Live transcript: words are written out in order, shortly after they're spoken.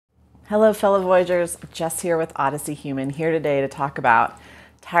Hello, fellow Voyagers. Jess here with Odyssey Human, here today to talk about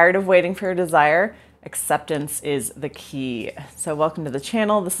tired of waiting for your desire. Acceptance is the key. So welcome to the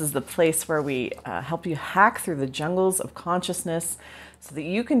channel. This is the place where we help you hack through the jungles of consciousness so that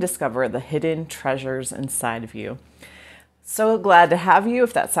you can discover the hidden treasures inside of you. So glad to have you.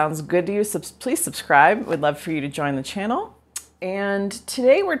 If that sounds good to you, please subscribe. We'd love for you to join the channel. And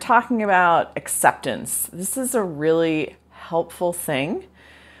today we're talking about acceptance. This is a really helpful thing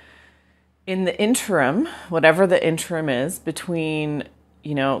in the interim, whatever the interim is, between,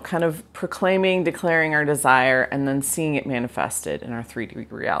 kind of proclaiming, declaring our desire, and then seeing it manifested in our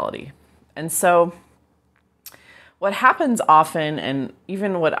 3D reality. And so what happens often, and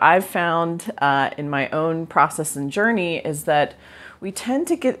even what I've found in my own process and journey, is that we tend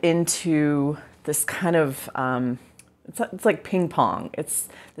to get into this kind of, it's like ping pong. It's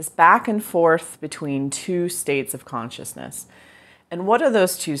this back and forth between two states of consciousness. And what are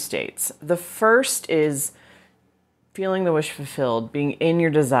those two states? The first is feeling the wish fulfilled, being in your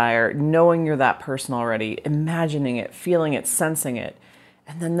desire, knowing you're that person already, imagining it, feeling it, sensing it.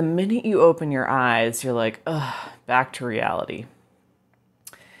 And then the minute you open your eyes, you're like, ugh, back to reality.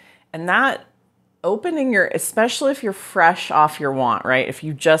 And that opening especially if you're fresh off your want, right? If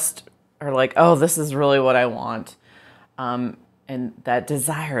you just are like, oh, this is really what I want. And that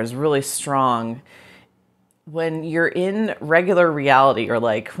desire is really strong. When you're in regular reality, or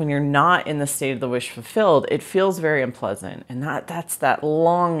like when you're not in the state of the wish fulfilled, it feels very unpleasant. And that's that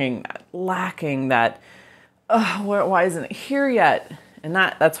longing, that lacking, that, oh, why isn't it here yet? And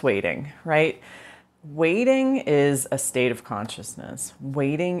that's waiting, right? Waiting is a state of consciousness.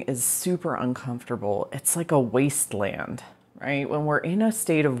 Waiting is super uncomfortable. It's like a wasteland, right? When we're in a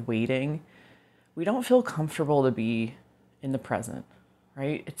state of waiting, we don't feel comfortable to be in the present,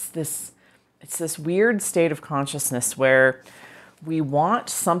 right? It's this weird state of consciousness where we want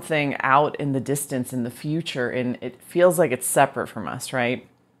something out in the distance in the future, and it feels like it's separate from us, right?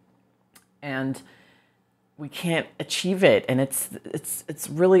 And we can't achieve it, and it's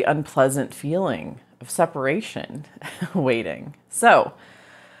really unpleasant feeling of separation waiting. So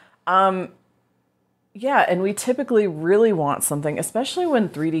yeah, and we typically really want something, especially when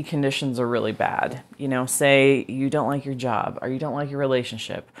 3D conditions are really bad. Say you don't like your job, or you don't like your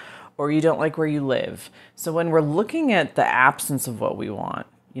relationship, or you don't like where you live. So when we're looking at the absence of what we want,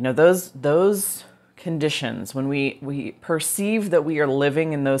 those conditions, when we perceive that we are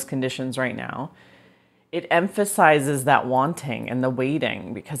living in those conditions right now, it emphasizes that wanting and the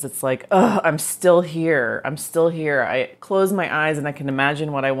waiting, because it's like, oh, I'm still here. I'm still here. I close my eyes and I can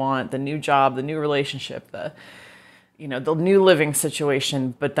imagine what I want, the new job, the new relationship, the new living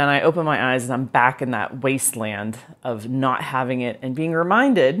situation. But then I open my eyes and I'm back in that wasteland of not having it and being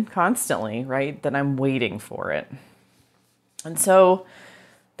reminded constantly, right, that I'm waiting for it. And so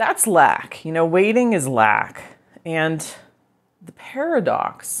that's lack. Waiting is lack. And the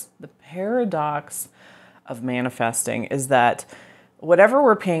paradox of manifesting is that whatever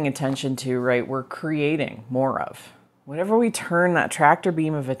we're paying attention to, right, we're creating more of. Whatever we turn that tractor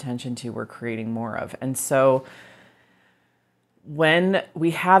beam of attention to, we're creating more of. And so when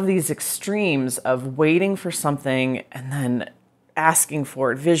we have these extremes of waiting for something and then asking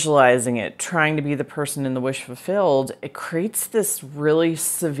for it, visualizing it, trying to be the person in the wish fulfilled, it creates this really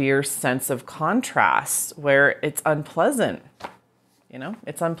severe sense of contrast where it's unpleasant.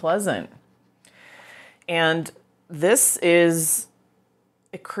 It's unpleasant. And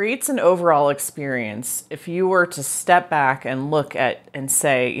it creates an overall experience. If you were to step back and look at and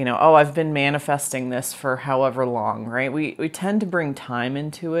say, oh, I've been manifesting this for however long, right? We tend to bring time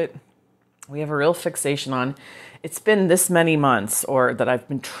into it. We have a real fixation on, it's been this many months, or that I've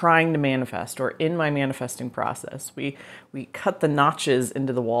been trying to manifest, or in my manifesting process. We cut the notches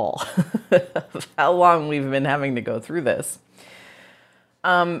into the wall of how long we've been having to go through this.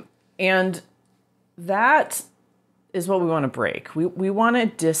 And that is what we want to break. We want to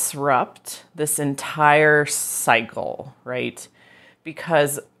disrupt this entire cycle, right?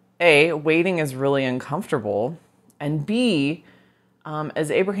 Because A, waiting is really uncomfortable, and B,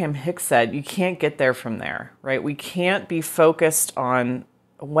 as Abraham Hicks said, you can't get there from there, right? We can't be focused on,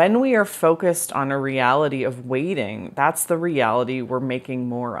 when we are focused on a reality of waiting, that's the reality we're making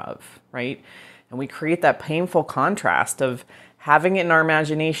more of, right? And we create that painful contrast of having it in our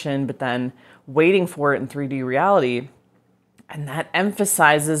imagination, but then waiting for it in 3D reality. And that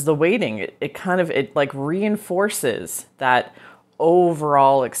emphasizes the waiting. It like reinforces that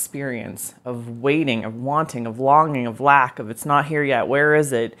overall experience of waiting, of wanting, of longing, of lack, of it's not here yet. Where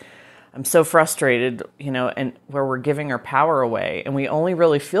is it? I'm so frustrated, and where we're giving our power away. And we only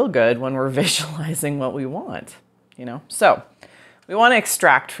really feel good when we're visualizing what we want, So we want to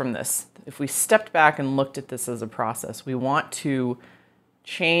extract from this. If we stepped back and looked at this as a process, we want to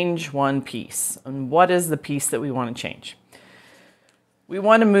change one piece. And what is the piece that we want to change? We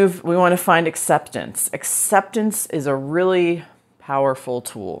want to find acceptance. Acceptance is a really powerful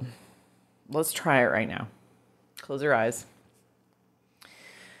tool. Let's try it right now. Close your eyes.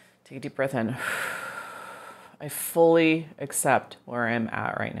 Take a deep breath in. I fully accept where I'm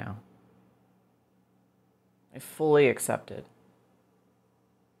at right now. I fully accept it.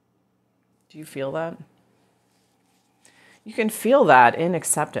 Do you feel that? You can feel that in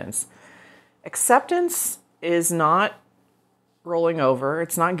acceptance. Acceptance is not rolling over.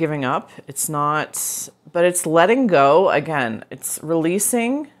 It's not giving up. But it's letting go. Again, it's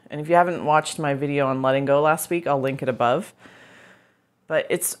releasing. And if you haven't watched my video on letting go last week, I'll link it above. But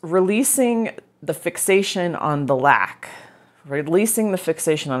it's releasing the fixation on the lack, releasing the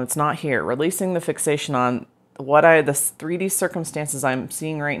fixation on it's not here, releasing the fixation on the 3D circumstances I'm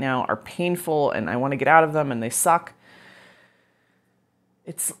seeing right now are painful and I want to get out of them and they suck.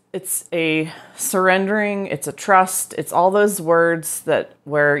 It's a surrendering, it's a trust, it's all those words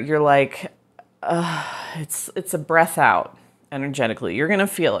where you're like, it's a breath out energetically. You're going to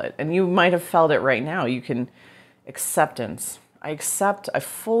feel it. And you might have felt it right now. You can acceptance. I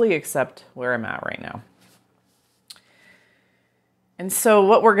fully accept where I'm at right now. And so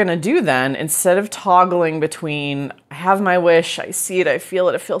what we're going to do then, instead of toggling between, I have my wish, I see it, I feel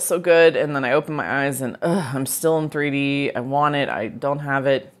it, it feels so good, and then I open my eyes and I'm still in 3D, I want it, I don't have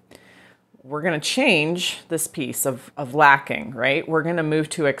it. We're going to change this piece of lacking, right? We're going to move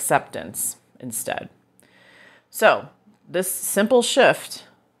to acceptance instead. So this simple shift,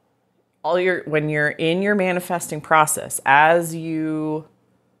 when you're in your manifesting process, as you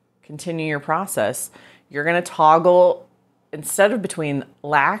continue your process, you're going to toggle, instead of between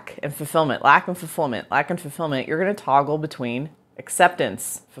lack and fulfillment, you're going to toggle between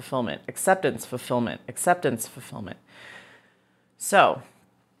acceptance, fulfillment, acceptance, fulfillment, acceptance, fulfillment. So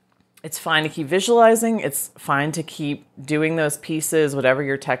it's fine to keep visualizing. It's fine to keep doing those pieces, whatever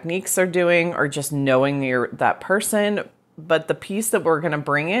your techniques are doing, or just knowing you're that person. But the piece that we're going to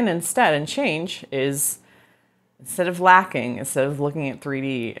bring in instead and change is, instead of lacking, instead of looking at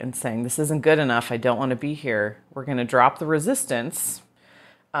 3D and saying, this isn't good enough, I don't want to be here, we're going to drop the resistance.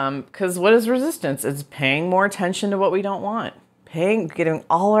 Because what is resistance? It's paying more attention to what we don't want. Getting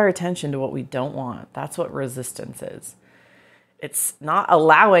all our attention to what we don't want. That's what resistance is. It's not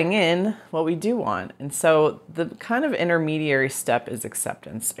allowing in what we do want. And so the kind of intermediary step is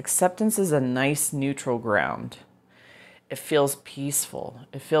acceptance. Acceptance is a nice neutral ground. It feels peaceful.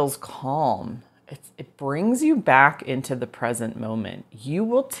 It feels calm. It brings you back into the present moment. You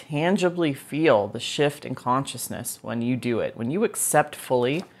will tangibly feel the shift in consciousness when you do it. When you accept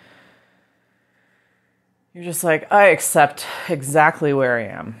fully, you're just like, I accept exactly where I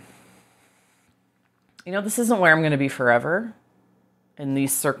am. You know, this isn't where I'm going to be forever in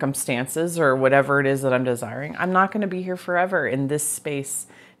these circumstances or whatever it is that I'm desiring. I'm not going to be here forever in this space,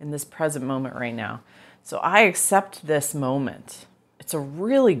 in this present moment right now. So I accept this moment. It's a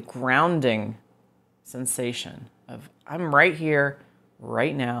really grounding sensation of I'm right here,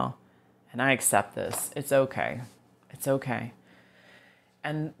 right now, and I accept this. It's okay. It's okay.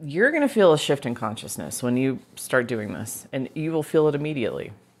 And you're going to feel a shift in consciousness when you start doing this, and you will feel it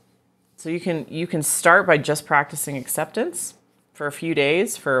immediately. So you can start by just practicing acceptance for a few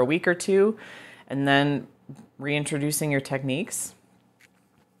days, for a week or two, and then reintroducing your techniques.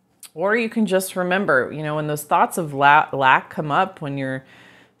 Or you can just remember, you know, when those thoughts of lack come up, when you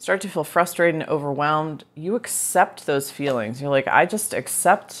start to feel frustrated and overwhelmed, you accept those feelings. You're like, I just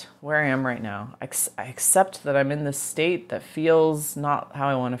accept where I am right now. I accept that I'm in this state that feels not how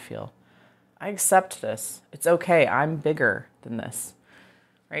I want to feel. I accept this. It's okay. I'm bigger than this.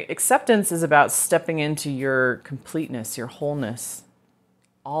 Right? Acceptance is about stepping into your completeness, your wholeness,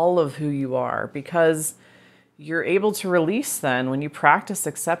 all of who you are, because you're able to release then, when you practice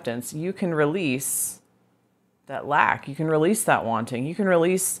acceptance, you can release that lack, you can release that wanting, you can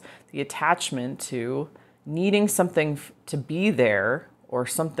release the attachment to needing something to be there or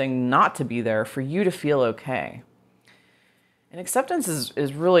something not to be there for you to feel okay. And acceptance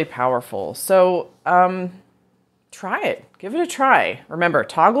is really powerful. So try it, give it a try. Remember,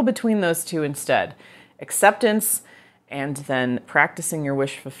 toggle between those two instead. Acceptance and then practicing your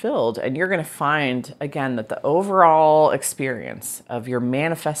wish fulfilled. And you're going to find, again, that the overall experience of your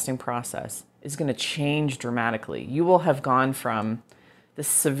manifesting process is going to change dramatically. You will have gone from this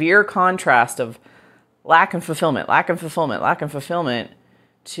severe contrast of lack and fulfillment, lack and fulfillment, lack and fulfillment,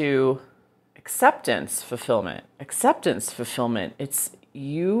 to acceptance, fulfillment, acceptance, fulfillment.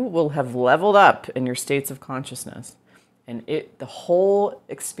 You will have leveled up in your states of consciousness. And the whole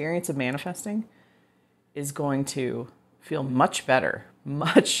experience of manifesting is going to feel much better,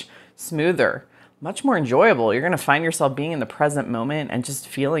 much smoother, much more enjoyable. You're going to find yourself being in the present moment and just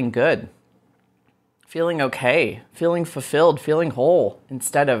feeling good, feeling okay, feeling fulfilled, feeling whole,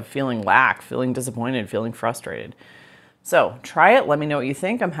 instead of feeling lack, feeling disappointed, feeling frustrated. So try it. Let me know what you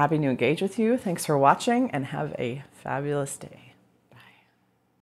think. I'm happy to engage with you. Thanks for watching and have a fabulous day.